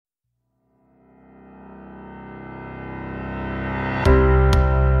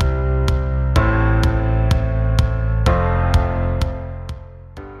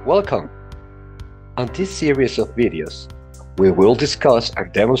Welcome! On this series of videos, we will discuss and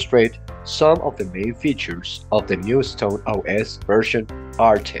demonstrate some of the main features of the new StoneOS version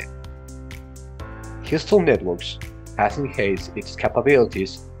R10. Hillstone Networks has enhanced its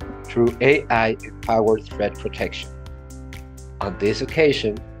capabilities through AI-empowered threat protection. On this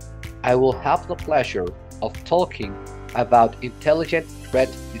occasion, I will have the pleasure of talking about intelligent threat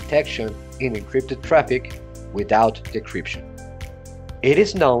detection in encrypted traffic without decryption. It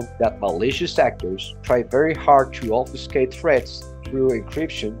is known that malicious actors try very hard to obfuscate threats through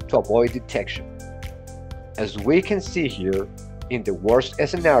encryption to avoid detection. As we can see here, in the worst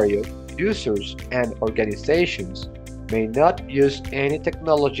scenario, users and organizations may not use any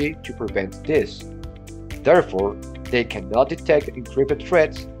technology to prevent this. Therefore, they cannot detect encrypted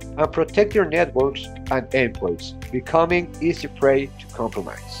threats and protect their networks and endpoints, becoming easy prey to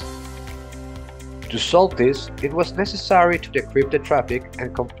compromise. To solve this, it was necessary to decrypt the traffic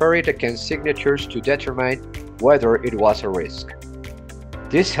and compare it against signatures to determine whether it was a risk.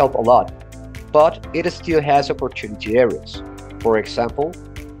 This helped a lot, but it still has opportunity areas. For example,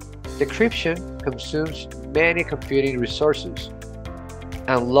 decryption consumes many computing resources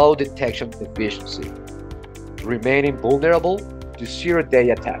and low detection efficiency, remaining vulnerable to zero-day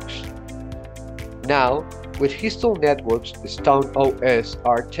attacks. Now, with Hillstone Networks' StoneOS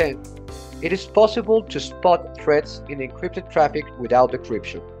R10, it is possible to spot threats in encrypted traffic without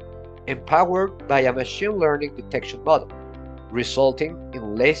decryption, empowered by a machine learning detection model, resulting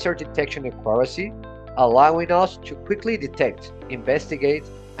in laser detection accuracy, allowing us to quickly detect, investigate,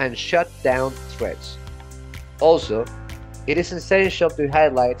 and shut down threats. Also, it is essential to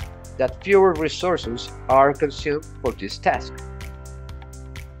highlight that fewer resources are consumed for this task.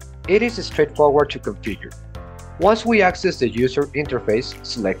 It is straightforward to configure. Once we access the user interface,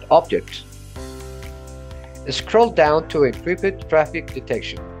 select Objects. Scroll down to Encrypted Traffic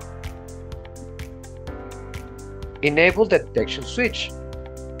Detection. Enable the detection switch.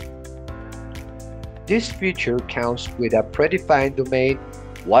 This feature comes with a predefined domain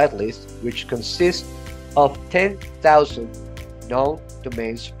whitelist which consists of 10,000 known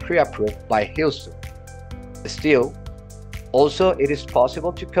domains pre-approved by Hillstone. Still, also it is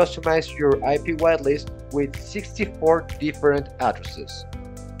possible to customize your IP whitelist with 64 different addresses.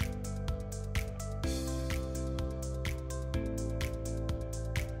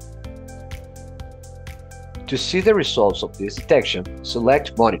 To see the results of this detection,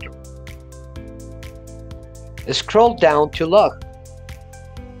 select Monitor. Scroll down to Log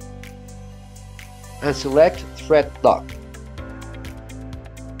and select Threat Log.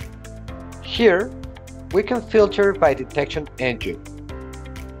 Here, we can filter by detection engine.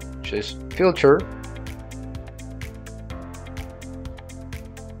 Choose Filter,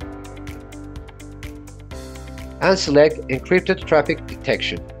 and select Encrypted Traffic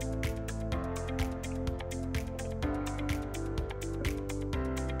Detection.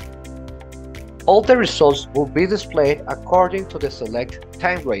 All the results will be displayed according to the select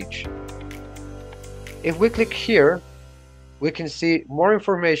time range. If we click here, we can see more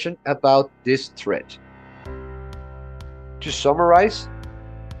information about this threat. To summarize,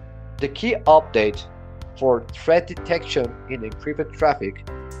 the key update for threat detection in encrypted traffic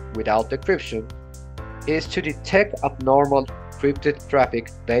without decryption is to detect abnormal encrypted traffic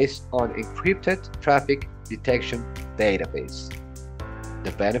based on Encrypted Traffic Detection database.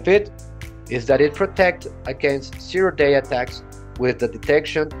 The benefit is that it protects against zero-day attacks with the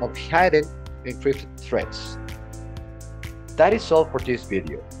detection of hidden encrypted threats. That is all for this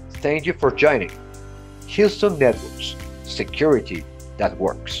video. Thank you for joining. Hillstone Networks, security that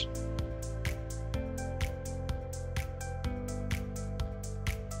works.